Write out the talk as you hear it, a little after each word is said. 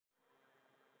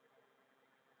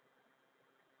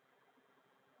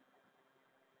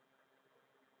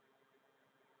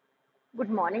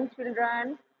Good morning,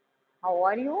 children. How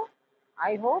are you?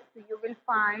 I hope you will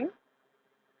find.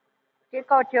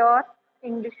 Take out your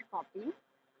English copy.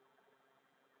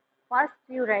 First,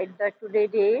 you write the today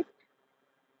date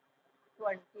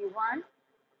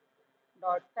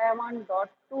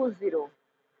 21.7.20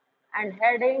 and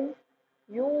heading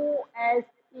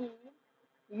USE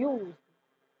use.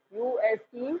 USE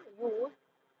use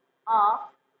a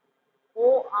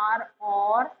OR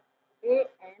or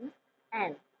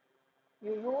ANN.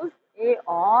 You use A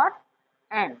or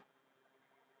N.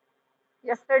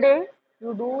 Yesterday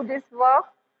you do this work.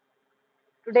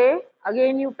 Today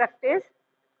again you practice.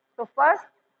 So first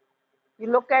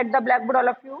you look at the blackboard, all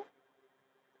of you.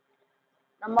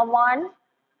 Number 1,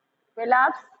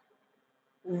 Phillips,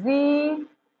 Z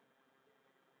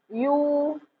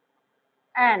U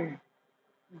N,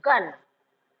 gun.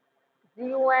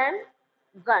 ZUN,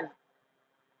 gun.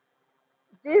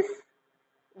 This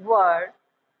word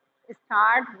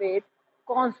start with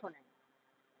consonant.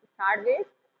 Start with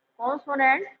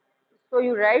consonant. So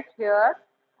you write here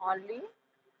only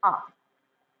A.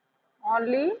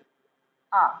 Only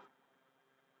A.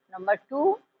 Number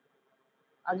 2,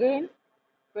 again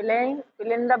fill in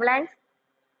the blanks.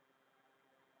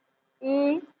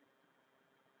 E,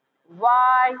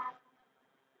 Y,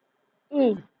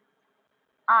 E,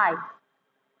 I.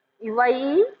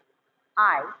 E-Y-E,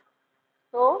 I.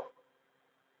 So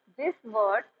this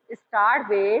word start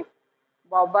with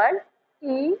vowel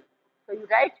E. So you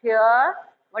write here,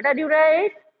 what are you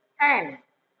write? N.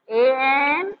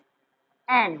 A-N,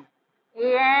 N.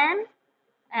 A-N,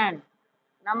 N.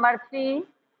 Number 3,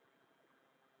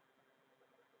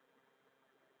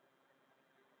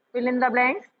 fill in the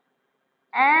blanks.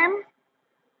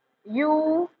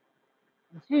 M-U-G,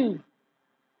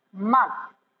 mug.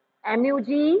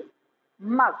 M-U-G,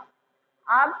 mug.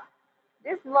 Ab,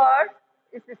 this word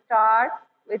is start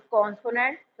with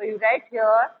consonant. So you write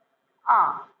here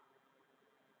A.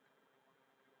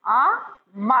 A,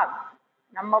 mug.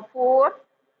 Number 4,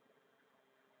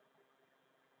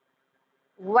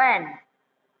 when.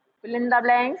 Fill in the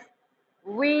blanks.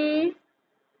 V-A-N.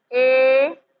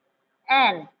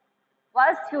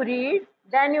 First you read,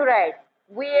 then you write.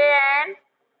 V-A-N,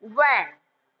 when.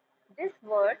 This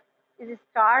word is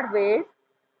start with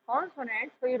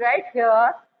consonant. So you write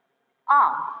here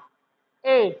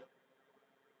A.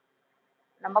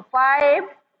 Number 5,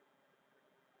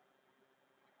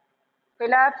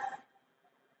 Phillips.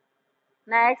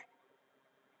 Next,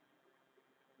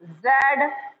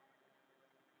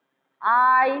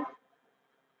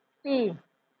 Z-I-P,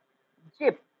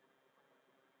 zip.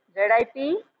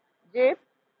 Z-I-P, zip.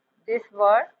 This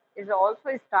word is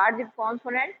also start with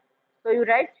consonant. So you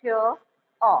write here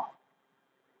A.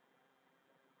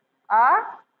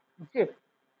 Zip.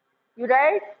 You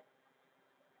write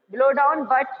below down,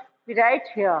 but we write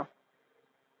here.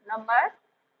 Number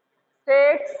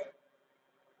 6,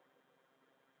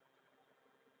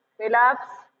 Phillips.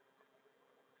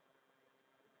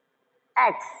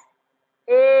 X.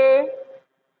 A,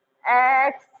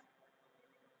 X,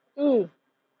 E,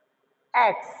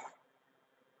 X.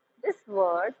 This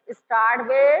word start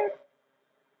with,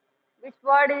 which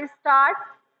word is start?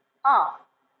 A.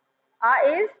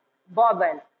 A is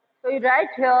vowel. So you write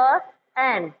here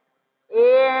N.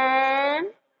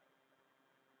 A-N,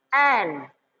 N.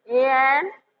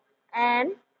 A-N,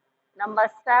 N. Number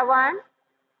 7,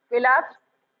 Phillips.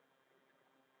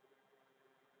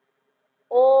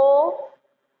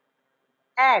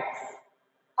 O-X,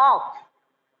 ox.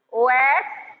 O-X,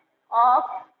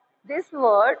 ox. This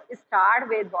word start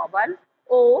with vowel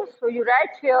O. So you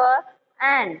write here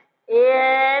N.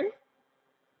 A-N,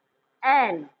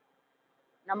 N.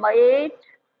 Number 8,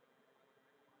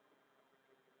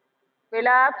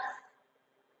 Phillips.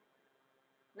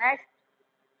 Next,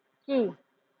 key.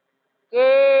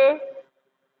 K-E-Y,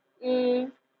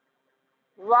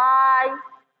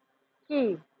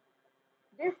 key.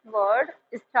 This word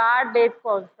start with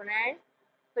consonant.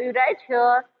 So you write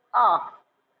here A.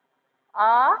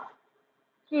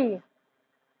 Key.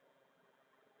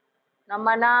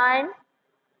 Number 9,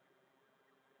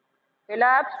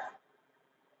 Phillips.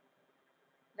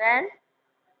 Then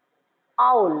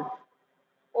owl.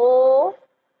 O-W-L,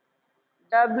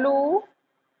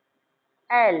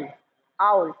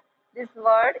 owl. This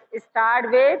word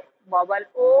start with vowel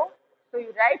O. So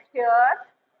you write here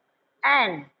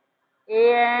N.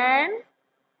 A-N,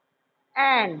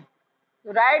 N.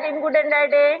 You write in good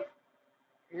handwriting.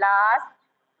 Last,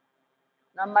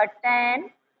 number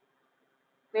 10,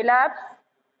 Phillips.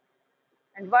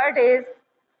 And word is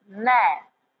net.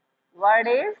 Word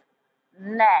is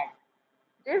net.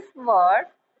 This word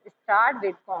start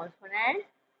with consonant.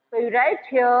 So you write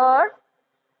here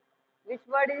Which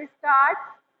word is start?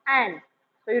 N.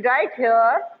 So you write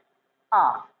here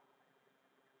A.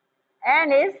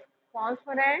 N is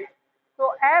consonant.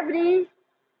 So every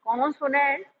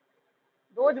consonant,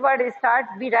 those words start,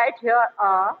 we write here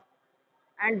A.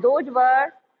 And those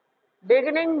words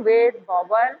beginning with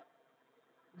vowel,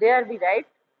 there we write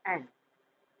N.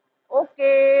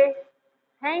 Okay.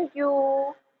 Thank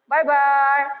you. Bye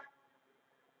bye.